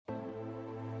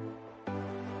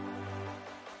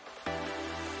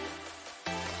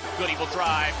Goody will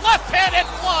drive. Left-handed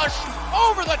flush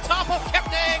over the top of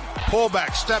Kepning.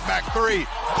 Pullback, step back three.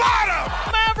 Bottom!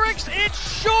 Mavericks, it's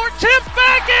short. Tip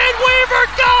back in. Weaver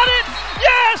got it.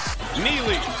 Yes!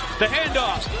 Neely, the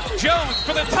handoff. Jones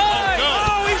for the tie.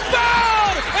 Oh, he's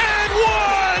fouled and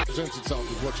one. Presents itself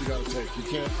is what you got to take. You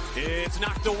can't. It's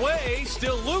knocked away.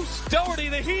 Still loose. Doherty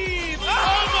the heave. Oh,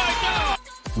 my God.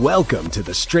 Welcome to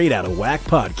the Straight Outta Whack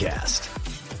podcast.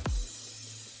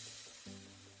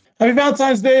 Happy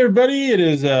Valentine's Day, everybody. It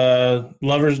is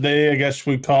Lover's Day, I guess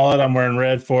we call it. I'm wearing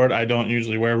red for it. I don't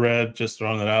usually wear red, just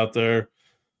throwing it out there.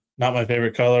 Not my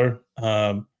favorite color.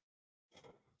 So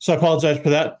I apologize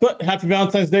for that. But happy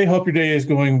Valentine's Day. Hope your day is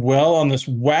going well on this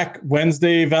Whack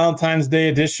Wednesday, Valentine's Day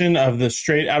edition of the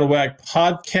Straight Outta Whack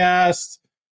podcast.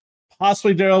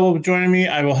 Possibly Daryl will be joining me.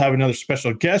 I will have another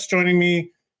special guest joining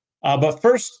me. But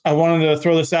first, I wanted to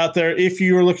throw this out there. If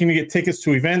you are looking to get tickets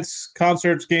to events,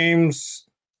 concerts, games,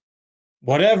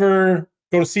 whatever,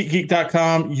 go to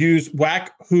SeatGeek.com. Use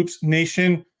Whack Hoops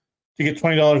Nation to get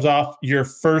 $20 off your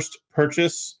first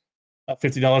purchase of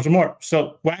 $50 or more.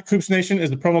 So Whack Hoops Nation is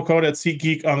the promo code at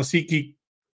SeatGeek on the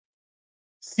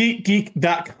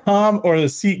SeatGeek.com or the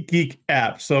SeatGeek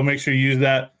app. So make sure you use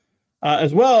that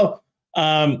as well.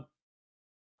 Wanted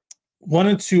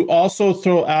to also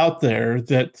throw out there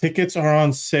that tickets are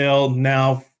on sale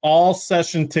now. All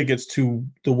session tickets to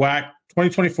the Whack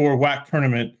 2024 Whack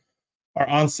tournament are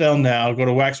on sale now. Go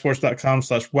to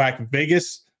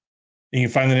whacksports.com/WhackVegas. You can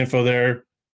find that info there.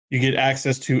 You get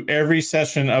access to every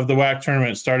session of the Whack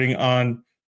tournament starting on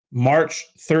March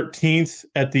 13th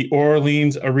at the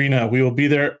Orleans Arena. We will be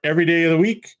there every day of the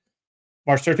week,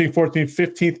 March 13th, 14th,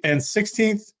 15th, and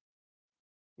 16th.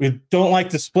 We don't like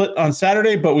to split on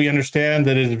Saturday, but we understand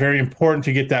that it is very important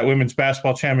to get that women's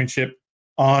basketball championship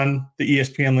on the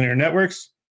ESPN linear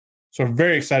networks. So we're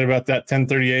very excited about that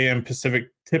 10:30 a.m. Pacific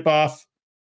tip-off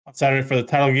on Saturday for the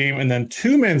title game. And then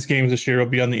two men's games this year will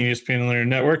be on the ESPN linear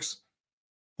networks.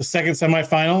 The second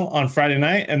semifinal on Friday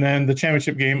night, and then the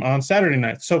championship game on Saturday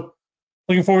night. So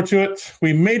looking forward to it.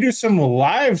 We may do some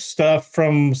live stuff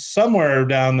from somewhere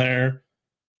down there.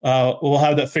 We'll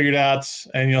have that figured out,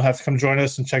 and you'll have to come join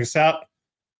us and check us out.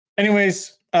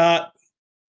 Anyways, on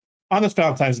this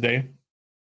Valentine's Day,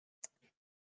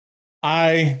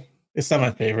 it's not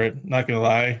my favorite, not going to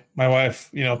lie. My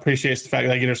wife, appreciates the fact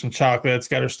that I get her some chocolates,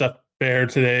 got her stuff bare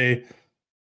today.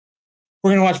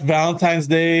 We're going to watch Valentine's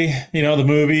Day, the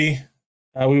movie.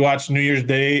 We watched New Year's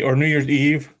Day or New Year's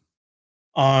Eve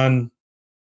on,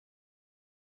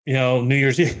 New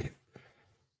Year's Eve.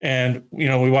 And,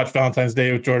 we watched Valentine's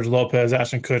Day with George Lopez,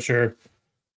 Ashton Kutcher,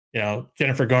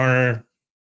 Jennifer Garner.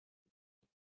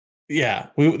 Yeah,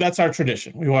 that's our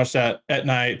tradition. We watch that at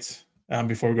night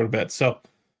before we go to bed. So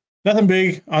nothing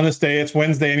big on this day. It's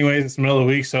Wednesday anyways. It's the middle of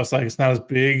the week, so it's not as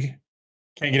big.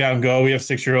 Can't get out and go. We have a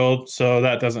 6-year-old, so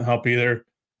that doesn't help either.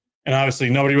 And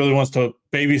obviously nobody really wants to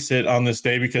babysit on this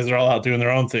day because they're all out doing their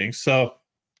own things. So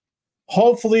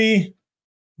hopefully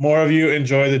more of you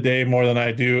enjoy the day more than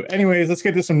I do. Anyways, let's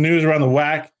get to some news around the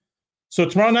Whack. So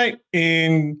tomorrow night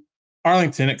in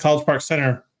Arlington at College Park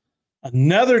Center,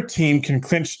 another team can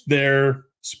clinch their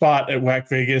spot at Whack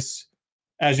Vegas.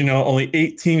 As you know, only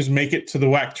 8 teams make it to the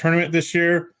Whack tournament this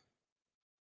year.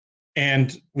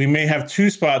 And we may have 2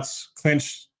 spots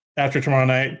clinched after tomorrow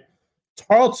night.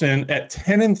 Tarleton at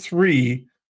 10-3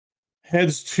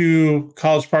 heads to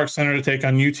College Park Center to take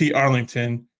on UT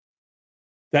Arlington.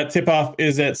 That tip-off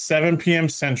is at 7 p.m.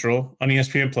 Central on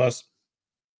ESPN+.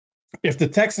 If the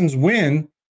Texans win,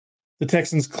 the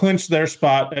Texans clinch their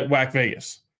spot at Whack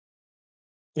Vegas.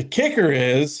 The kicker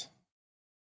is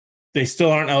they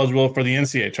still aren't eligible for the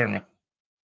NCAA tournament.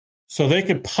 So they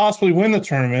could possibly win the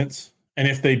tournament, and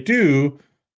if they do,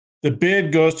 the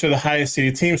bid goes to the highest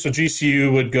seeded team, so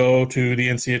GCU would go to the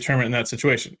NCAA tournament in that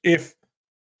situation if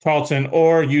Tarleton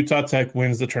or Utah Tech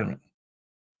wins the tournament.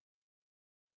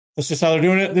 That's just how they're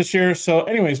doing it this year. So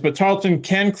anyways, but Tarleton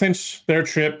can clinch their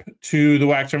trip to the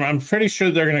WAC tournament. I'm pretty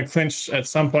sure they're going to clinch at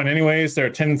some point anyways. They're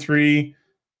at 10-3.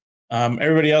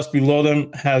 Everybody else below them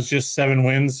has just 7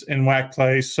 wins in WAC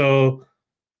play. So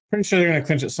pretty sure they're going to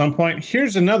clinch at some point.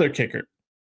 Here's another kicker.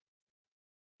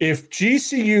 If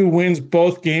GCU wins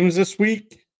both games this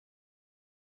week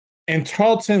and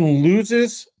Tarleton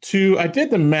loses to, I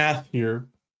did the math here.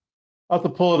 I'll have to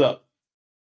pull it up.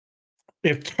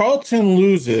 If Tarleton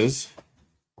loses,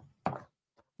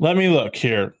 let me look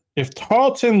here. If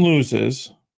Tarleton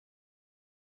loses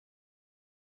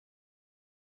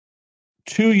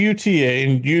to UTA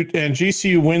and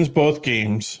GCU wins both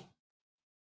games,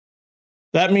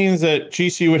 that means that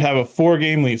GCU would have a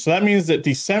 4-game lead. So that means that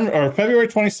February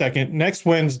 22nd,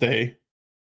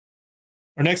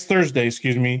 next Thursday,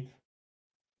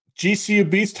 GCU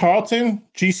beats Tarleton,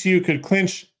 GCU could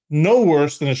clinch no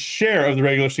worse than a share of the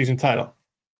regular season title.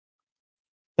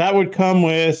 That would come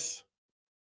with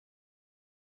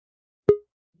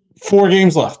 4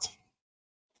 games left.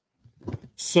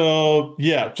 So,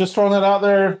 yeah, just throwing that out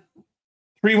there.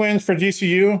 3 wins for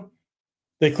GCU.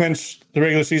 They clinched the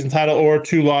regular season title, or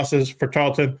 2 losses for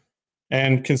Tarleton.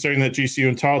 And considering that GCU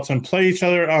and Tarleton play each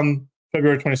other on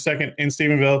February 22nd in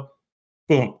Stephenville,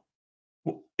 boom.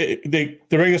 The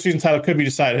regular season title could be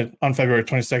decided on February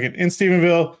 22nd in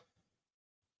Stephenville.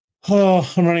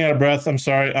 Oh, I'm running out of breath. I'm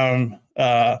sorry. I'm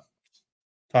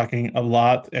talking a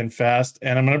lot and fast.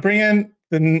 And I'm going to bring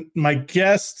in my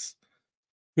guest,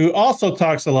 who also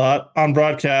talks a lot on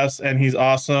broadcasts, and he's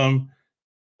awesome.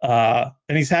 And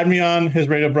he's had me on his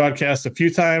radio broadcast a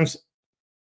few times.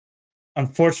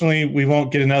 Unfortunately, we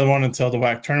won't get another one until the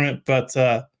WAC tournament, but it's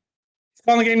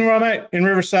on the game tomorrow night in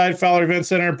Riverside, Fowler Event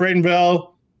Center. Braden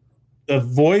Bell, the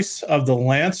voice of the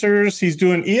Lancers. He's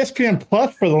doing ESPN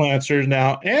Plus for the Lancers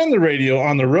now and the radio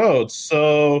on the road.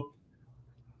 So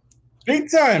big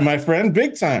time, my friend,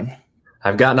 big time.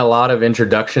 I've gotten a lot of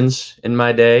introductions in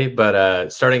my day,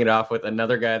 but starting it off with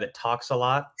another guy that talks a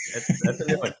lot, that's a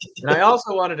new one. And I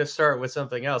also wanted to start with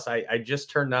something else. I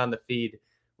just turned on the feed,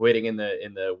 waiting in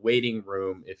the waiting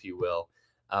room, if you will.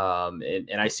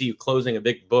 And I see you closing a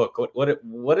big book.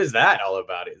 What is that all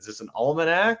about? Is this an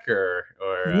almanac or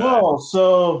no?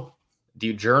 So do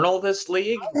you journal this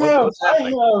league?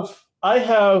 I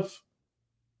have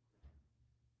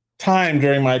time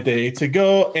during my day to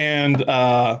go and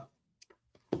to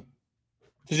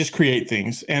just create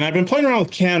things. And I've been playing around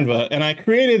with Canva, and I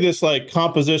created this like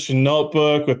composition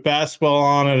notebook with basketball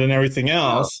on it and everything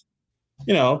else.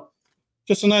 You know,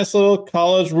 just a nice little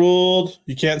college ruled.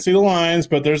 You can't see the lines,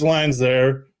 but there's lines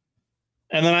there.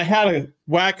 And then I had a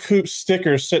WAC hoop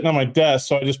sticker sitting on my desk,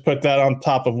 so I just put that on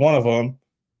top of one of them.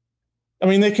 I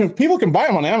mean, people can buy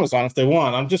them on Amazon if they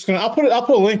want. I'll put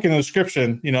a link in the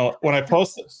description, you know, when I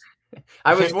post this.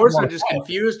 I was more so just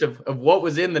confused of what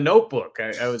was in the notebook.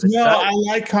 I was excited. No, I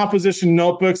like composition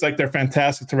notebooks. Like, they're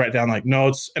fantastic to write down like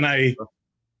notes. And I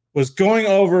was going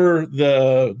over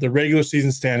the regular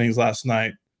season standings last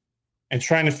night and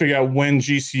trying to figure out when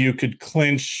GCU could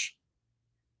clinch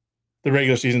the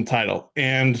regular season title.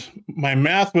 And my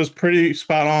math was pretty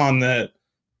spot on that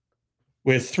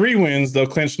with 3 wins, they'll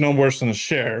clinch no worse than a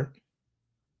share.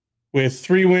 With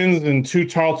 3 wins and 2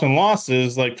 Tarleton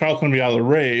losses, like, Tarleton will be out of the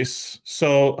race.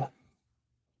 So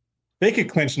they could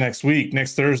clinch next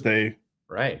Thursday.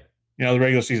 Right. You know, the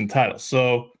regular season title.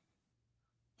 So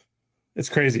it's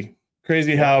crazy.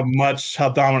 Crazy how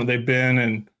dominant they've been.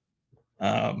 And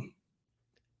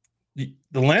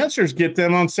the Lancers get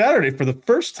them on Saturday for the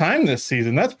first time this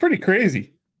season. That's pretty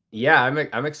crazy. Yeah,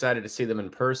 I'm excited to see them in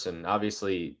person.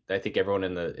 Obviously, I think everyone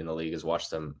in the league has watched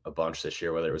them a bunch this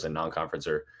year, whether it was in non-conference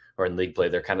or in league play.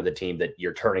 They're kind of the team that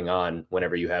you're turning on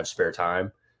whenever you have spare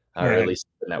time, or at least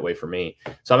in that way for me.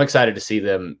 So I'm excited to see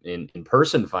them in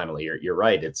person finally. You're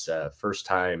right. It's first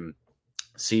time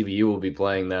CBU will be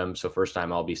playing them, so first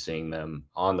time I'll be seeing them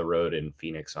on the road in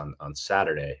Phoenix on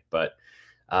Saturday. But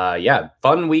yeah,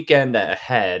 fun weekend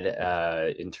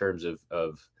ahead in terms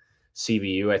of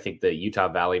CBU. I think the Utah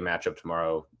Valley matchup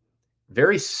tomorrow,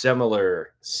 very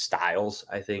similar styles,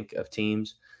 I think, of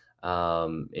teams.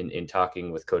 In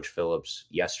talking with Coach Phillips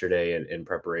yesterday in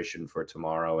preparation for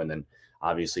tomorrow, and then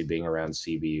obviously being around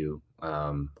CBU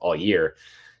all year,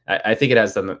 I think it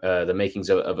has the makings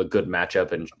of a good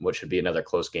matchup and what should be another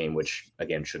close game, which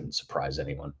again shouldn't surprise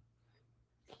anyone.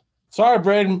 Sorry,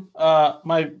 Braden.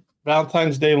 My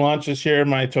Valentine's Day lunch is here.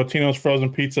 My Totino's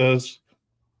frozen pizzas.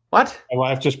 What? My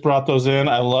wife just brought those in.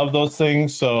 I love those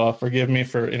things, so forgive me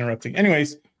for interrupting.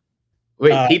 Anyways.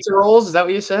 Wait, pizza rolls? Is that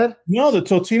what you said? No, the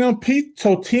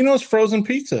Totino's frozen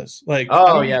pizzas. Like,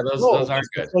 yeah, those aren't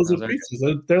good. Frozen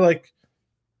pizzas. They're like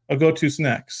a go-to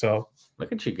snack. So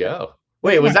look at you go.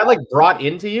 Wait, was that like brought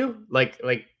into you? Like?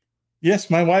 Yes,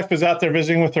 my wife is out there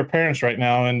visiting with her parents right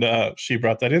now, and she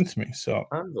brought that into me. So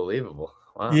unbelievable.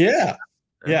 Wow. Yeah.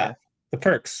 Yeah. The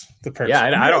perks. Yeah,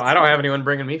 I don't have anyone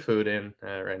bringing me food in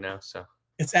right now. So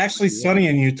it's actually sunny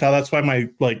in Utah. That's why my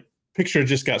picture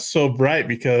just got so bright,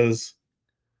 because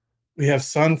we have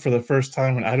sun for the first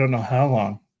time in I don't know how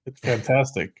long. It's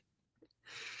fantastic.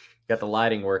 Got the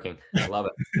lighting working. I love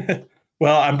it.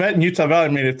 Well, I'm betting Utah Valley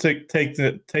made it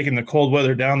taking the cold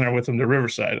weather down there with them to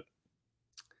Riverside.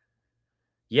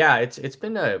 Yeah, it's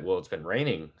been it's been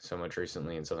raining so much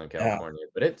recently in Southern California,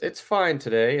 but it's fine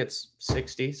today. It's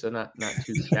 60, so not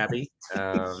too shabby.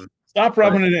 Stop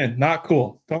rubbing it in. Not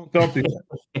cool. Don't do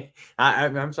that.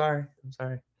 I'm sorry.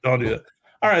 Don't do that.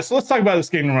 All right, so let's talk about this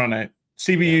game tomorrow night.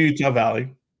 CBU Utah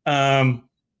Valley.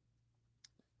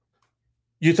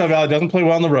 Utah Valley doesn't play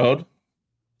well on the road.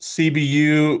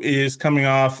 CBU is coming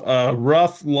off a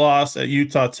rough loss at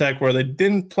Utah Tech where they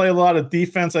didn't play a lot of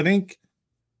defense. I think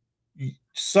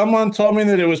someone told me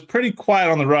that it was pretty quiet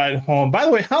on the ride home. By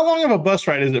the way, how long of a bus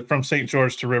ride is it from St.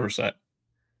 George to Riverside?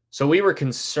 So we were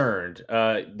concerned.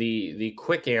 The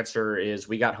quick answer is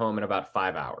we got home in about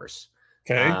 5 hours.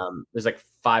 Okay. It was like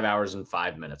 5 hours and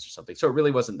 5 minutes or something. So it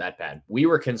really wasn't that bad. We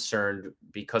were concerned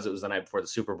because it was the night before the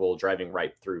Super Bowl, driving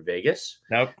right through Vegas.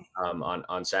 Yep.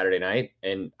 On Saturday night,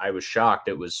 and I was shocked.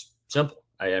 It was simple.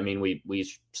 I mean, we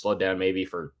slowed down maybe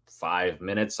for 5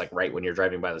 minutes, like right when you're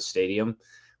driving by the stadium,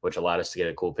 which allowed us to get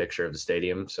a cool picture of the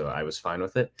stadium. So I was fine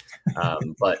with it.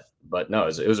 But no,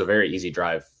 it was a very easy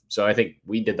drive. So I think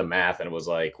we did the math and it was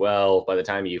like, well, by the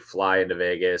time you fly into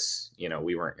Vegas,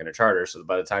 we weren't going to charter. So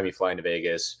by the time you fly into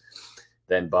Vegas,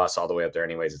 then bus all the way up there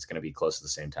anyways, it's going to be close to the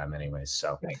same time anyways.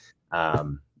 So,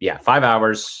 5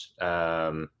 hours.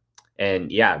 And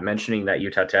yeah, mentioning that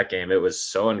Utah Tech game, it was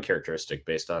so uncharacteristic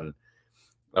based on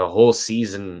a whole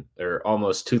season or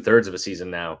almost 2/3 of a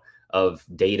season now of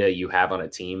data you have on a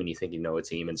team and you think you know a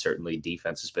team. And certainly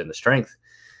defense has been the strength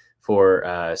for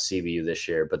CBU this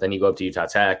year. But then you go up to Utah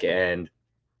Tech and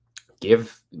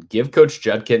give Coach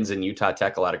Judkins and Utah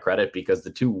Tech a lot of credit because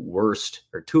two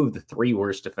of the three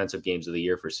worst defensive games of the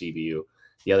year for CBU,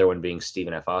 the other one being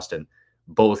Stephen F. Austin,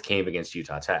 both came against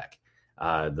Utah Tech.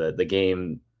 The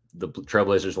game the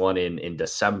Trailblazers won in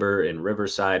December in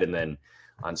Riverside, and then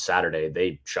on Saturday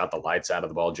they shot the lights out of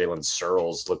the ball. Jalen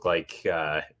Searles looked like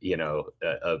a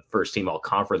first team all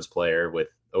conference player with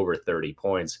over 30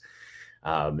 points.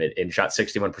 And shot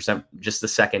 61%, just the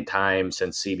second time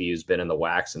since CBU's been in the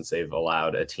WAC since they've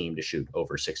allowed a team to shoot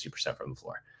over 60% from the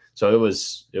floor. So it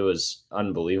was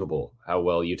unbelievable how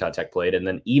well Utah Tech played. And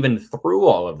then even through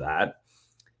all of that,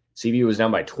 CBU was down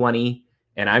by 20.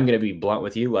 And I'm going to be blunt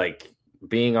with you, like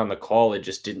being on the call, it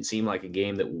just didn't seem like a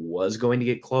game that was going to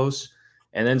get close.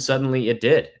 And then suddenly it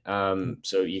did.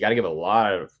 So you got to give a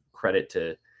lot of credit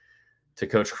to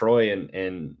Coach Croy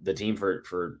and the team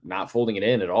for not folding it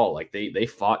in at all. Like they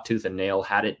fought tooth and nail,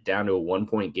 had it down to a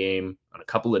 1-point game on a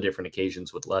couple of different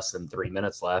occasions with less than 3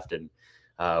 minutes left. And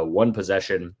one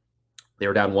possession, they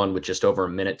were down one with just over a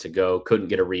minute to go, couldn't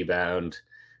get a rebound.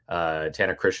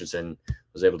 Tanner Christensen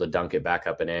was able to dunk it back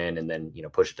up and in, and then,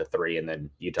 push it to 3. And then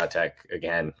Utah Tech,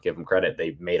 again, give them credit.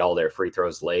 They made all their free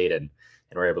throws late and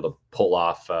were able to pull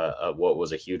off what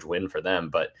was a huge win for them.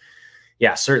 But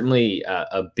yeah, certainly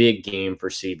a big game for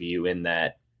CBU in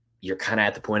that you're kind of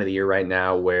at the point of the year right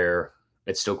now where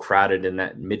it's still crowded in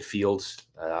that midfield.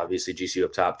 Obviously, GCU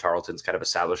up top, Tarleton's kind of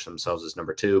established themselves as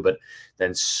number 2, but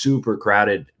then super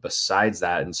crowded besides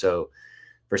that. And so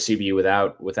for CBU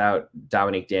without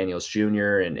Dominique Daniels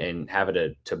Jr. and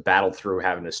having to battle through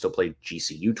having to still play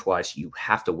GCU twice, you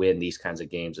have to win these kinds of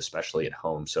games, especially at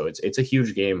home. So it's a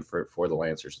huge game for the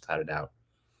Lancers, without a doubt.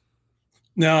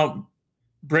 Now,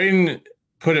 Braden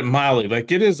put it mildly,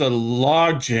 like it is a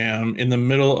log jam in the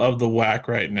middle of the WAC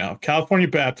right now. California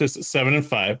Baptist at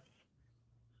 7-5.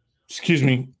 Excuse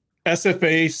me.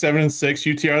 SFA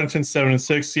 7-6. UT Arlington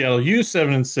 7-6. Seattle U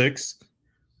 7-6.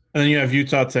 And then you have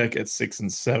Utah Tech at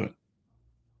 6-7.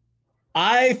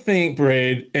 I think,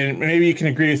 Braid, and maybe you can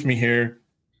agree with me here,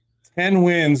 10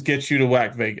 wins get you to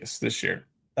WAC Vegas this year.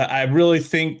 I really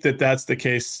think that that's the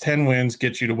case. 10 wins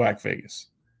get you to WAC Vegas.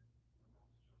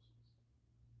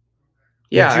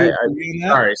 Yeah,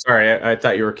 sorry. I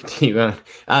thought you were continuing.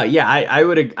 Yeah, I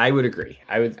would agree.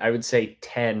 I would say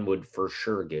 10 would for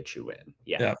sure get you in.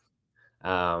 Yeah.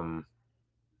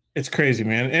 It's crazy,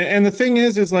 man. And the thing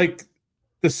is like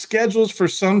the schedules for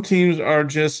some teams are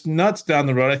just nuts down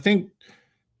the road. I think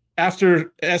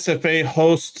after SFA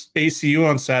hosts ACU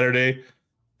on Saturday,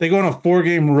 they go on a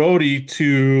 4-game roadie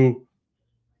to,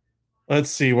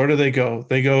 let's see, where do they go?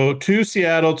 They go to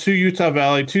Seattle, to Utah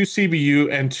Valley, to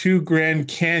CBU, and to Grand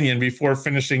Canyon before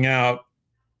finishing out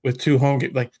with 2 home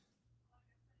games. Like,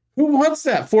 who wants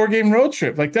that 4-game road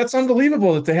trip? Like, that's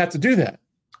unbelievable that they have to do that.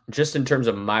 Just in terms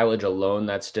of mileage alone,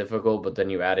 that's difficult. But then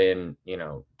you add in,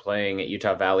 playing at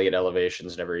Utah Valley at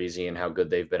elevation's never easy, and how good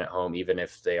they've been at home, even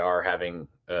if they are having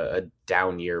a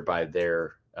down year by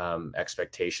their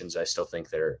expectations. I still think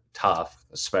they're tough,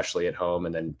 especially at home.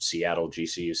 And then Seattle,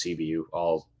 GCU, CBU,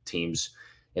 all teams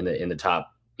in the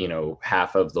top,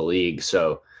 half of the league.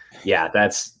 So yeah,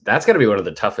 that's going to be one of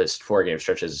the toughest 4-game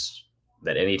stretches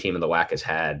that any team in the WAC has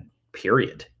had,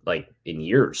 period. Like in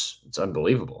years. It's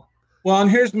unbelievable. Well,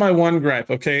 and here's my one gripe,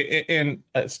 okay? And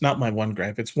it's not my one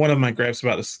gripe. It's one of my gripes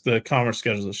about the Commerce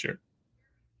schedule this year.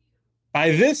 By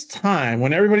this time,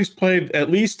 when everybody's played at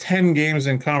least 10 games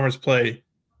in Commerce play,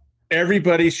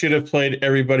 everybody should have played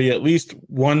everybody at least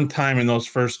one time in those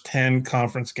first 10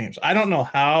 conference games. I don't know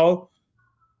how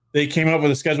they came up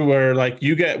with a schedule where where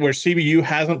CBU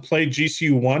hasn't played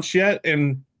GCU once yet,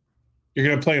 and you're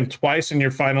going to play them twice in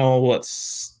your final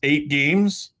 8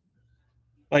 games.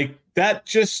 Like that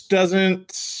just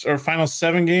doesn't, or final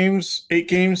 7 games, 8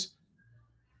 games.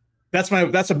 That's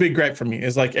a big gripe for me.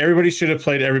 Is like everybody should have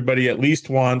played everybody at least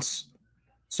once.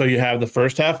 So you have the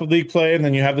first half of league play, and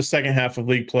then you have the second half of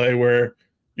league play where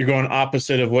you're going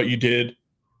opposite of what you did,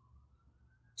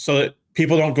 so that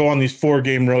people don't go on these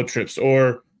 4-game road trips,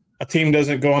 or a team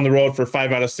doesn't go on the road for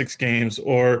 5 out of 6 games.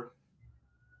 Or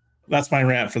that's my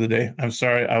rant for the day. I'm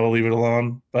sorry, I will leave it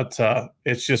alone. But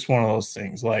it's just one of those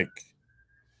things. Like,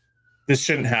 this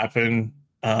shouldn't happen.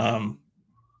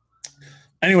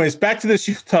 Anyways, back to this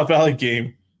Utah Valley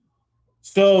game.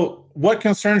 So what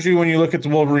concerns you when you look at the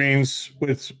Wolverines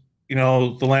with,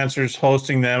 the Lancers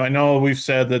hosting them? I know we've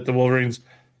said that the Wolverines,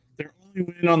 their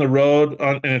only win on the road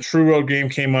in a true road game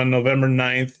came on November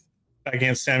 9th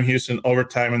against Sam Houston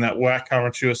overtime in that WAC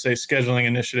Conference USA scheduling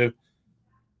initiative.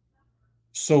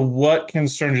 So what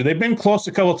concerns you? They've been close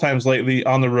a couple times lately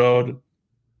on the road.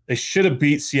 They should have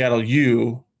beat Seattle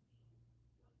U.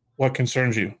 What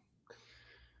concerns you?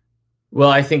 Well,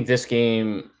 I think this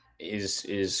game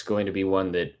is going to be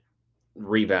one that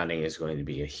rebounding is going to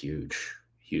be a huge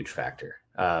factor.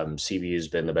 CBU has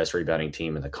been the best rebounding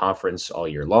team in the conference all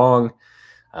year long.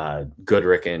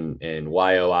 Goodrick and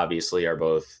Wyo obviously are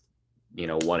both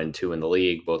 1 and 2 in the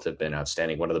league. Both have been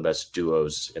outstanding, one of the best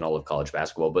duos in all of college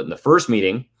basketball. But in the first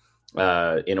meeting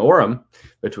in Orem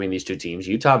between these two teams,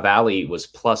 Utah Valley was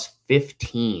plus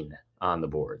 15 on the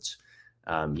boards.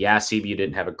 CBU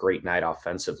didn't have a great night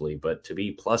offensively, but to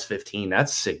be plus 15,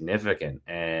 that's significant,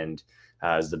 and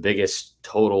is the biggest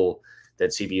total that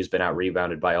CBU has been out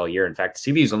rebounded by all year. In fact,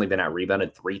 CBU's only been out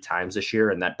rebounded 3 times this year,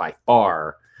 and that by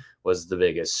far was the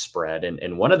biggest spread,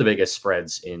 and one of the biggest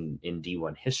spreads in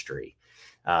D1 history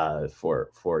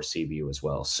for CBU as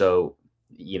well. So,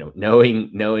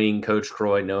 knowing Coach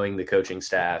Croy, knowing the coaching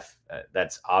staff,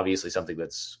 that's obviously something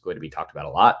that's going to be talked about a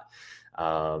lot.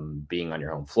 Being on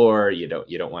your home floor, you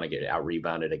don't want to get out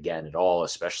rebounded again at all,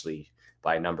 especially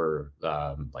by a number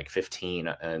like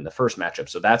 15 in the first matchup.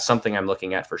 So that's something I'm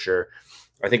looking at for sure.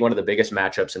 I think one of the biggest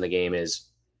matchups in the game is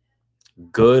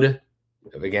good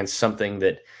against something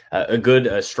that a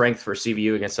good strength for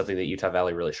CBU against something that Utah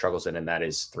Valley really struggles in, and that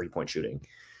is 3-point shooting.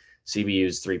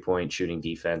 CBU's 3-point shooting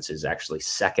defense is actually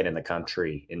second in the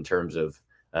country in terms of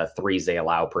threes they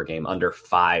allow per game, under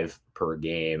 5 per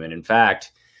game. And in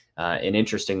fact, an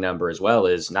interesting number as well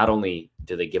is not only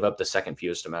do they give up the second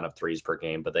fewest amount of threes per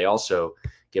game, but they also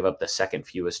give up the second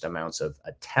fewest amounts of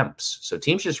attempts. So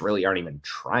teams just really aren't even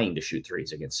trying to shoot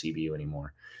threes against CBU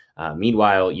anymore.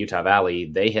 Meanwhile, Utah Valley,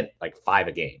 they hit like 5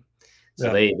 a game.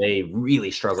 So they really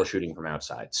struggle shooting from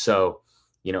outside. So,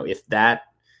 if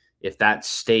that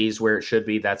stays where it should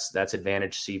be, that's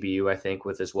advantage CBU, I think,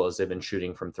 with as well as they've been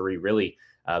shooting from 3 really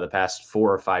the past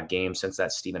 4 or 5 games since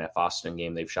that Stephen F. Austin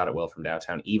game. They've shot it well from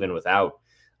downtown, even without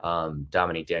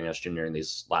Dominique Daniels Jr. in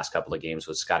these last couple of games,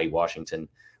 with Scotty Washington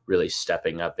really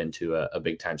stepping up into a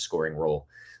big-time scoring role.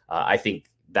 I think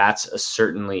that's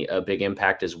certainly a big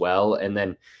impact as well. And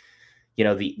then,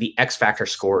 the X factor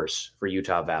scores for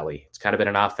Utah Valley. It's kind of been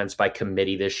an offense by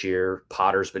committee this year.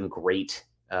 Potter's been great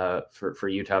for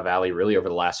Utah Valley really over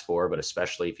the last 4, but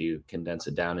especially if you condense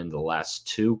it down into the last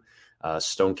 2.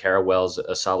 Stone Carawell's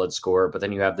a solid scorer, but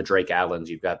then you have the Drake Allens,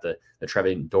 you've got the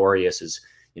Trevin Dorius is,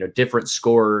 different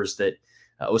scorers that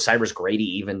Osiris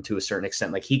Grady, even to a certain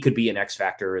extent, like he could be an X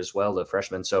factor as well, the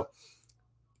freshman. So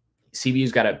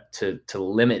CBU's got to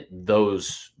limit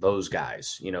those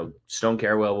guys. Stone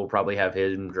Carawell will probably have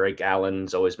him. Drake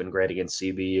Allen's always been great against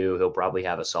CBU. He'll probably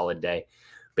have a solid day,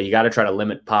 but you got to try to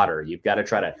limit Potter. You've got to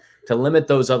try to limit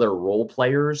those other role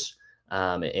players.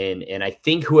 And I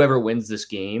think whoever wins this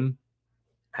game,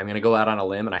 I'm going to go out on a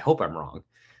limb, and I hope I'm wrong.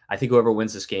 I think whoever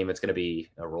wins this game, it's going to be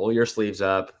a roll your sleeves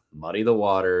up, muddy the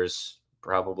waters,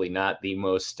 probably not the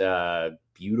most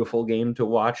beautiful game to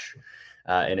watch.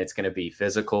 And it's going to be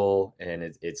physical,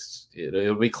 and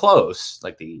it'll be close.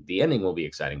 Like the ending will be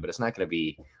exciting, but it's not going to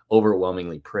be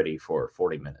overwhelmingly pretty for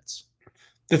 40 minutes.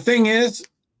 The thing is,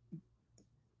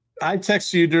 I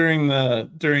texted you during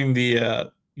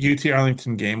the UT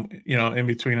Arlington game, in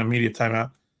between a media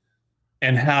timeout,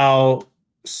 and how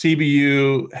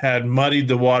CBU had muddied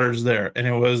the waters there, and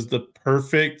it was the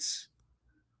perfect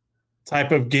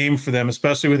type of game for them,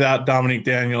 especially without Dominique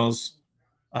Daniels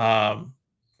for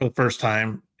the first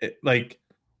time. You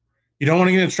don't want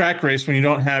to get in a track race when you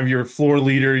don't have your floor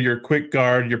leader, your quick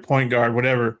guard, your point guard,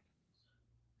 whatever.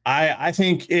 I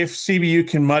think if CBU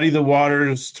can muddy the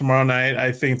waters tomorrow night,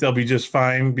 I think they'll be just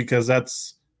fine because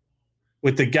that's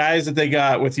with the guys that they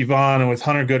got with Yvonne and with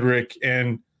Hunter Goodrick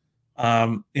and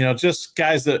just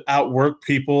guys that outwork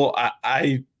people.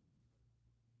 I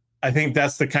think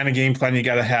that's the kind of game plan you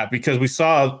got to have because we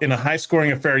saw in a high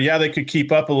scoring affair, yeah, they could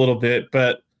keep up a little bit,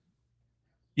 but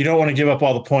you don't want to give up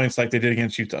all the points like they did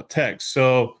against Utah Tech.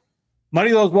 So muddy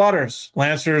those waters,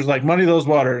 Lancers, muddy those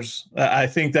waters. I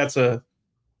think that's a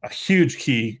huge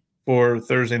key for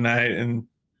Thursday night. And,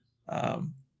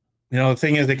 the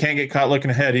thing is they can't get caught looking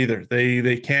ahead either.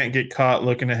 They can't get caught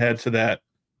looking ahead to that.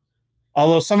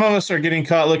 Although some of us are getting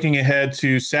caught looking ahead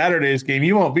to Saturday's game.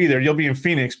 You won't be there. You'll be in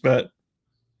Phoenix, but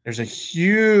there's a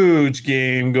huge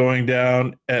game going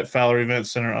down at Fowler Event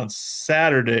Center on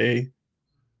Saturday.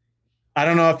 I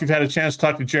don't know if you've had a chance to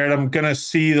talk to Jared. I'm going to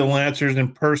see the Lancers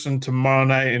in person tomorrow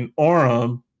night in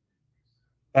Orem.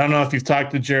 I don't know if you've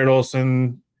talked to Jared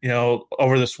Olson,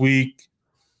 over this week.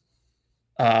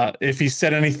 If he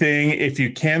said anything, if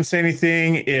you can say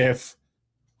anything, if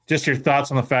just your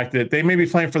thoughts on the fact that they may be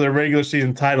playing for their regular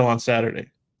season title on Saturday.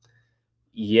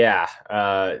 Yeah.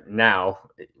 Now,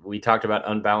 we talked about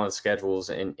unbalanced schedules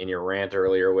in your rant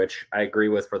earlier, which I agree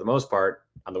with for the most part.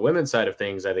 On the women's side of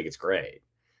things, I think it's great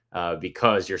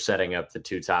because you're setting up the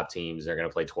two top teams. They're going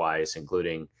to play twice,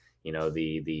 including,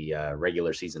 the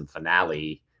regular season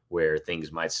finale where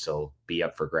things might still be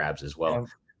up for grabs as well. Yeah.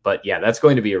 But yeah, that's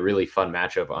going to be a really fun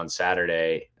matchup on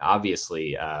Saturday.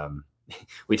 Obviously,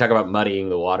 we talk about muddying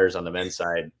the waters on the men's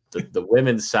side. The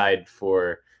women's side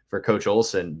for Coach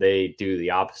Olson, they do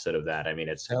the opposite of that. I mean,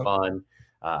 it's fun,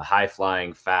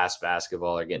 high-flying, fast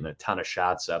basketball. They're getting a ton of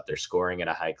shots up. They're scoring at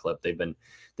a high clip. They've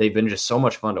been just so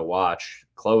much fun to watch.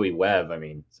 Chloe Webb, I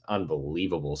mean, it's an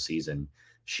unbelievable season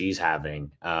she's having,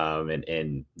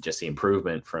 and just the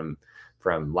improvement from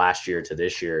last year to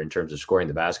this year in terms of scoring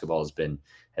the basketball has been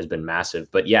massive.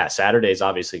 But yeah, Saturday is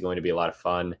obviously going to be a lot of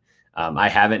fun. I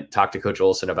haven't talked to Coach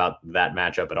Olson about that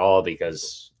matchup at all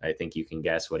because I think you can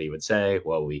guess what he would say.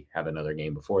 Well, we have another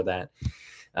game before that.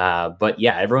 But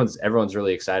yeah, everyone's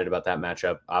really excited about that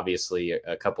matchup. Obviously,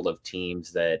 a couple of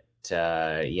teams that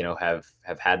have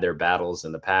had their battles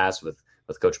in the past with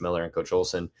Coach Miller and Coach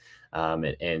Olson,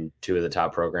 and two of the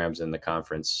top programs in the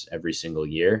conference every single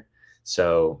year.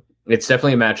 So it's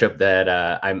definitely a matchup that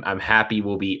I'm happy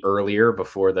will be earlier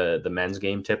before the men's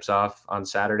game tips off on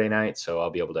Saturday night. So I'll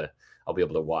be able to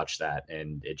watch that,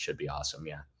 and it should be awesome.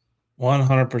 Yeah,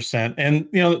 100%. And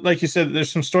like you said, there's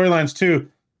some storylines too.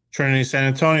 Trinity San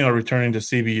Antonio returning to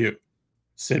CBU,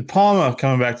 Sid Palma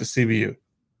coming back to CBU.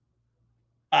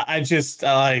 It's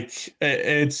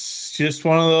just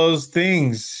one of those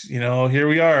things. Here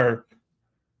we are.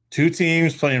 Two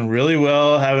teams playing really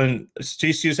well,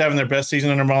 TCU's having their best season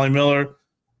under Molly Miller.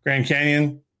 Grand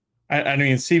Canyon, I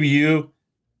mean CBU,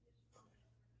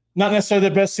 not necessarily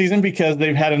their best season because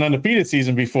they've had an undefeated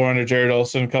season before under Jared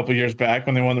Olson a couple of years back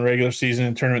when they won the regular season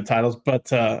and tournament titles. But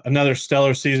another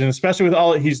stellar season, especially with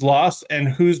all that he's lost and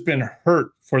who's been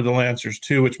hurt for the Lancers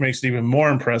too, which makes it even more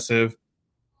impressive.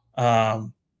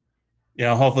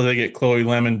 Hopefully they get Chloe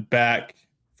Lemon back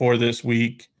for this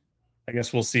week. I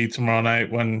guess we'll see tomorrow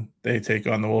night when they take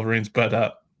on the Wolverines.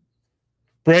 But,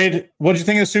 Braid, what did you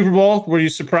think of the Super Bowl? Were you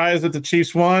surprised that the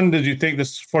Chiefs won? Did you think the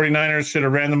 49ers should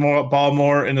have ran the ball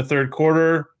more in the third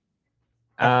quarter?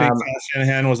 I think Kyle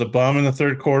Shanahan was a bum in the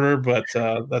third quarter, but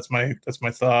that's my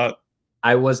thought.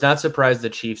 I was not surprised the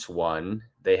Chiefs won.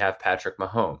 They have Patrick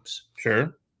Mahomes.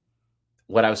 Sure.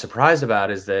 What I was surprised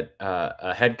about is that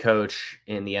a head coach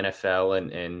in the NFL,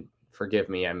 and forgive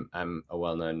me, I'm a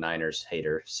well-known Niners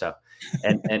hater. So,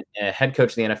 and a head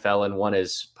coach in the NFL, and one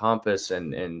as pompous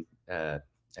and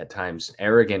at times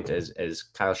arrogant as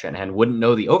Kyle Shanahan, wouldn't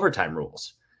know the overtime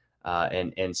rules,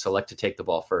 and select to take the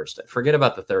ball first. Forget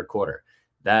about the third quarter.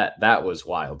 That was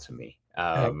wild to me.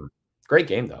 Great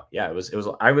game though. Yeah, it was.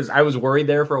 I was worried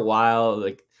there for a while.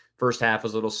 Like first half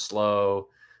was a little slow,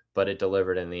 but it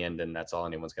delivered in the end, and that's all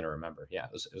anyone's going to remember. Yeah,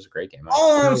 it was a great game.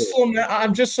 I'm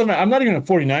just so mad. I'm not even a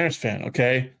 49ers fan,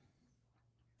 okay?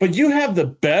 But you have the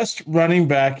best running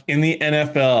back in the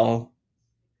NFL,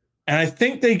 and I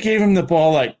think they gave him the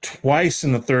ball like twice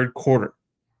in the third quarter.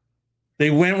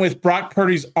 They went with Brock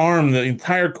Purdy's arm the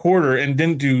entire quarter and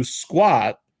didn't do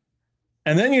squat.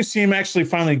 And then you see him actually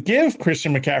finally give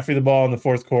Christian McCaffrey the ball in the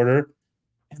fourth quarter,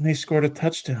 and they scored a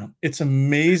touchdown. It's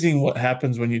amazing what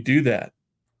happens when you do that.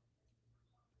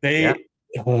 Don't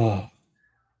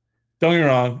get me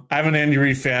wrong. I'm an Andy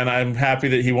Reid fan. I'm happy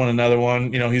that he won another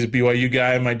one. He's a BYU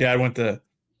guy. My dad went to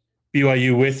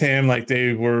BYU with him, like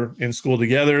they were in school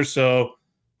together. So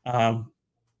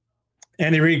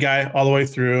Andy Reid guy all the way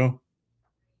through.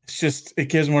 It's just it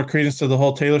gives more credence to the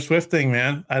whole Taylor Swift thing,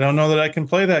 man. I don't know that I can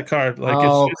play that card. Like,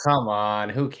 Come on,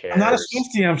 who cares? I'm not a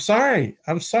Swiftie. I'm sorry.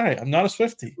 I'm not a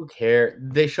Swiftie. Who cares?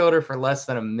 They showed her for less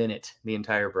than a minute, the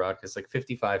entire broadcast, like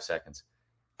 55 seconds.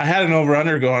 I had an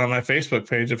over/under going on my Facebook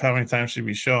page of how many times she'd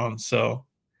be shown. So,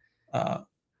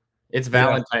 it's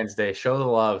Valentine's Day. Show the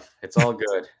love. It's all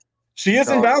good. She is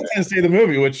in Valentine's Day, the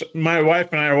movie, which my wife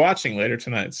and I are watching later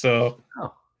tonight. So,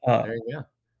 there you go.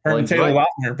 Her and Taylor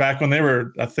Lautner back when they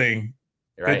were a thing.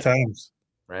 Right. Good times.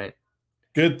 Right.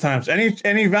 Good times.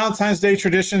 Any Valentine's Day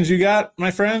traditions you got, my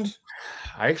friend?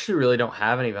 I actually really don't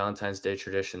have any Valentine's Day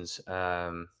traditions.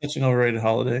 It's an overrated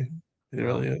holiday. It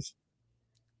really is.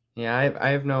 Yeah, I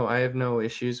have no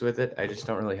issues with it. I just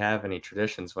don't really have any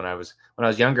traditions. When I was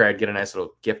younger, I'd get a nice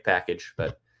little gift package,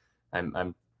 but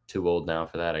I'm too old now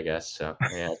for that, I guess. So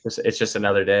yeah, it's just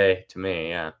another day to me.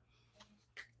 Yeah.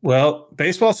 Well,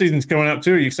 baseball season's coming up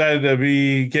too. Are you excited to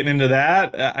be getting into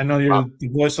that? I know you're the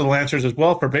voice of the Lancers as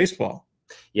well for baseball.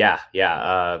 Yeah.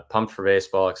 Pumped for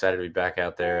baseball. Excited to be back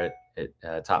out there at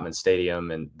Topman Stadium,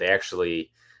 and they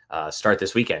actually start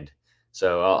this weekend.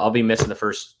 So I'll be missing the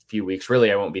first few weeks.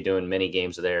 Really, I won't be doing many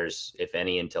games of theirs, if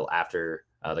any, until after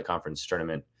the conference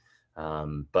tournament.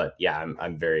 But yeah,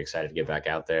 I'm very excited to get back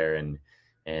out there, and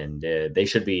they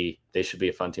should be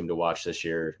a fun team to watch this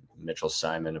year. Mitchell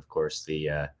Simon, of course,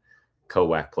 the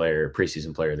co-WAC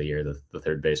preseason player of the year, the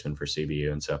third baseman for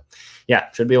CBU. And so, yeah,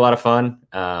 should be a lot of fun.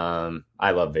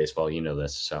 I love baseball. You know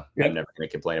this, so yep. I'm never going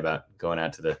to complain about going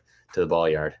out to the ball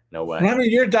yard. No way. I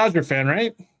mean, you're a Dodger fan,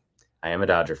 right? I am a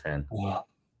Dodger fan. Wow.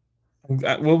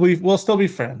 We'll still be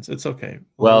friends. It's okay.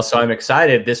 Well, so I'm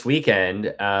excited this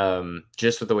weekend.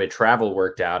 Just with the way travel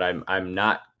worked out, I'm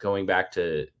not going back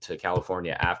to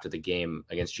California after the game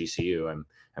against GCU. I'm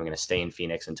going to stay in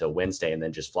Phoenix until Wednesday and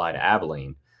then just fly to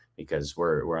Abilene because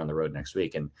we're on the road next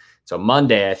week. And so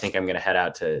Monday, I think I'm going to head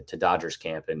out to Dodgers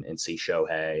camp and see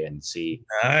Shohei and see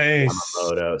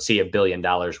Yamamoto, see $1 billion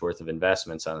worth of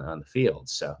investments on the field.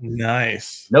 So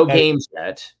nice. No games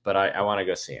yet, but I want to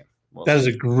go see him. That is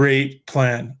a great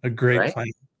plan. A great plan.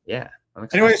 Yeah.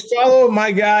 Anyways, follow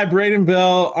my guy, Braden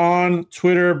Bell, on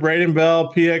Twitter, Braden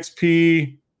Bell,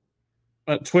 PXP,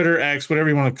 Twitter X, whatever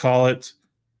you want to call it.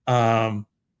 But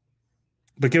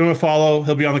give him a follow.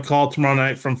 He'll be on the call tomorrow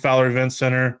night from Fowler Event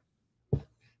Center.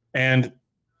 And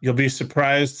you'll be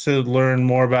surprised to learn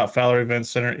more about Fowler Event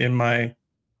Center in my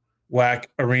WAC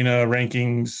Arena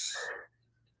rankings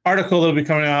article that'll be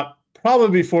coming out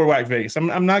probably before WAC Vegas.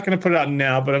 I'm not going to put it out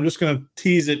now, but I'm just going to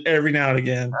tease it every now and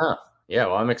again. Oh, yeah.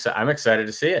 Well, I'm excited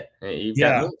to see it. You've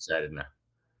got me excited now.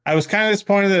 I was kind of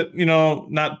disappointed that,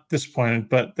 not disappointed,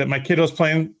 but that my kid was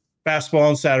playing basketball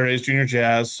on Saturdays, junior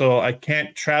jazz. So I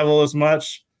can't travel as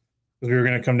much because we were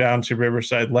going to come down to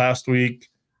Riverside last week.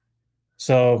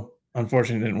 So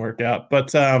unfortunately it didn't work out.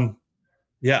 But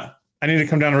yeah, I need to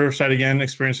come down to Riverside again,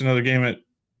 experience another game at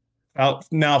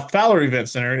now Fowler Event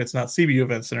Center. It's not CBU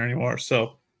Event Center anymore.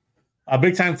 So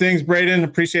big time things, Braden.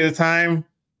 Appreciate the time.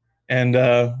 And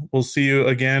we'll see you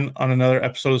again on another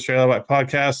episode of Straight Out of White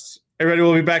Podcast. Everybody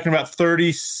will be back in about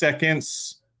 30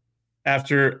 seconds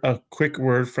after a quick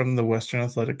word from the Western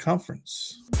Athletic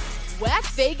Conference. WAC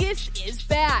Vegas is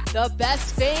back. The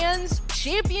best fans,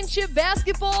 championship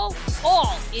basketball,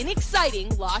 all in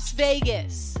exciting Las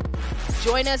Vegas.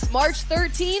 Join us March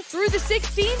 13th through the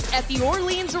 16th at the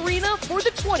Orleans Arena for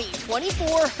the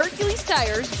 2024 Hercules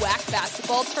Tires WAC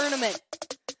Basketball Tournament.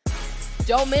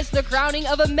 Don't miss the crowning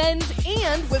of a men's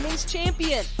and women's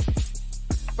champion.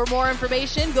 For more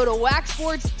information, go to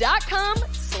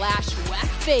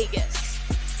wacsports.com/WACVegas.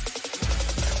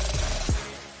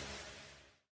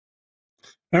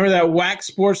 Remember that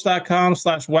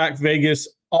wacsports.com/WACVegas.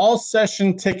 All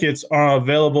session tickets are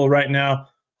available right now.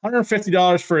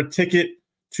 $150 for a ticket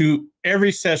to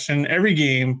every session, every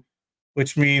game,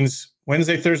 which means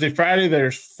Wednesday, Thursday, Friday,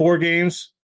 there's 4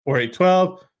 games, 4, 8,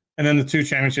 12, and then the 2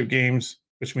 championship games,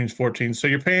 which means 14. So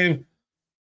you're paying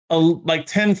like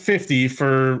 $10.50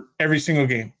 for every single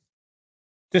game.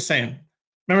 Just saying.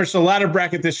 Remember, it's a ladder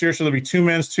bracket this year, so there'll be 2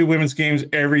 men's, 2 women's games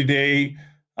every day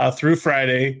through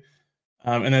Friday.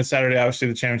 And then Saturday, obviously,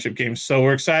 the championship games. So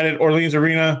we're excited. Orleans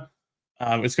Arena.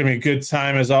 It's going to be a good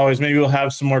time, as always. Maybe we'll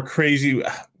have some more crazy.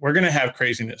 We're going to have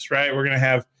craziness, right? We're going to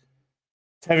have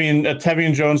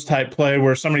Tevian Jones type play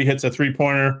where somebody hits a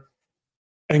 3-pointer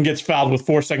and gets fouled with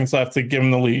 4 seconds left to give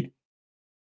them the lead.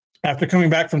 After coming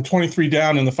back from 23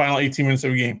 down in the final 18 minutes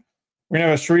of a game, we're going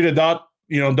to have a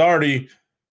Sharita Doherty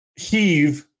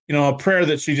heave, a prayer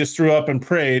that she just threw up and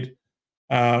prayed,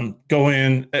 go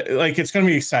in. Like, it's going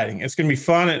to be exciting. It's going to be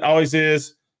fun. It always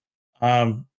is.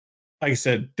 Like I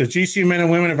said, the GCU men and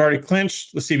women have already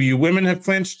clinched. The CBU women have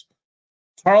clinched.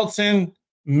 Tarleton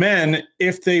men,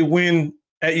 if they win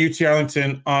at UT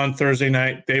Arlington on Thursday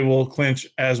night, they will clinch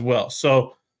as well.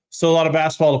 So still a lot of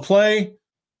basketball to play,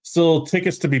 still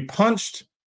tickets to be punched.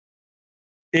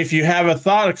 If you have a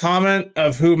thought, a comment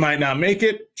of who might not make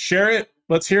it, share it.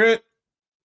 Let's hear it.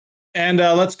 And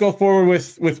let's go forward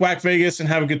with Whack Vegas and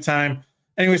have a good time.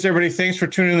 Anyways, everybody, thanks for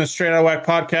tuning in to the Straight Outta Whack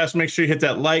podcast. Make sure you hit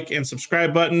that like and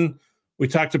subscribe button. We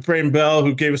talked to Brayden Bell,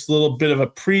 who gave us a little bit of a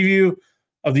preview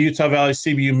of the Utah Valley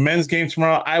CBU men's game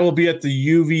tomorrow. I will be at the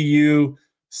UVU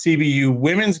CBU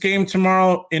women's game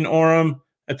tomorrow in Orem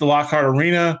at the Lockhart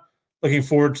Arena. Looking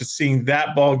forward to seeing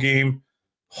that ball game.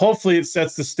 Hopefully it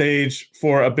sets the stage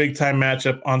for a big-time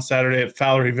matchup on Saturday at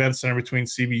Fowler Event Center between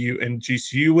CBU and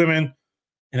GCU women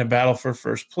in a battle for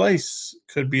first place.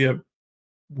 Could be a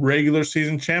regular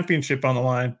season championship on the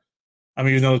line.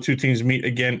 Even though the two teams meet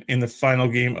again in the final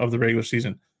game of the regular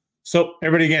season. So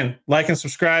everybody, again, like and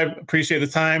subscribe. Appreciate the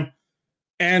time.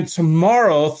 And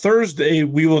tomorrow, Thursday,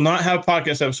 we will not have a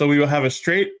podcast episode. We will have a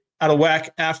Straight Outta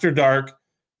Whack After Dark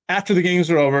after the games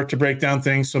are over to break down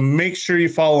things. So make sure you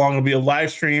follow along. It'll be a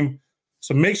live stream.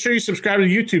 So make sure you subscribe to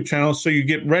the YouTube channel so you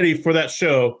get ready for that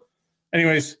show.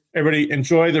 Anyways, everybody,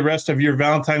 enjoy the rest of your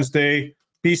Valentine's Day.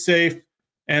 Be safe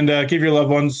and give your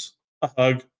loved ones a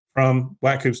hug from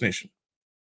Whack Hoops Nation.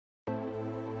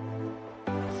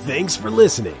 Thanks for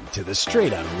listening to the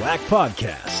Straight Outta Whack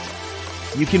podcast.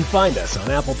 You can find us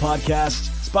on Apple Podcasts,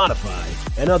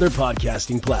 Spotify, and other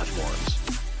podcasting platforms.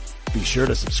 Be sure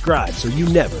to subscribe so you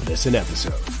never miss an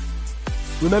episode.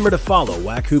 Remember to follow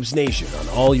Whack Hoops Nation on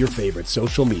all your favorite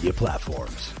social media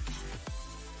platforms.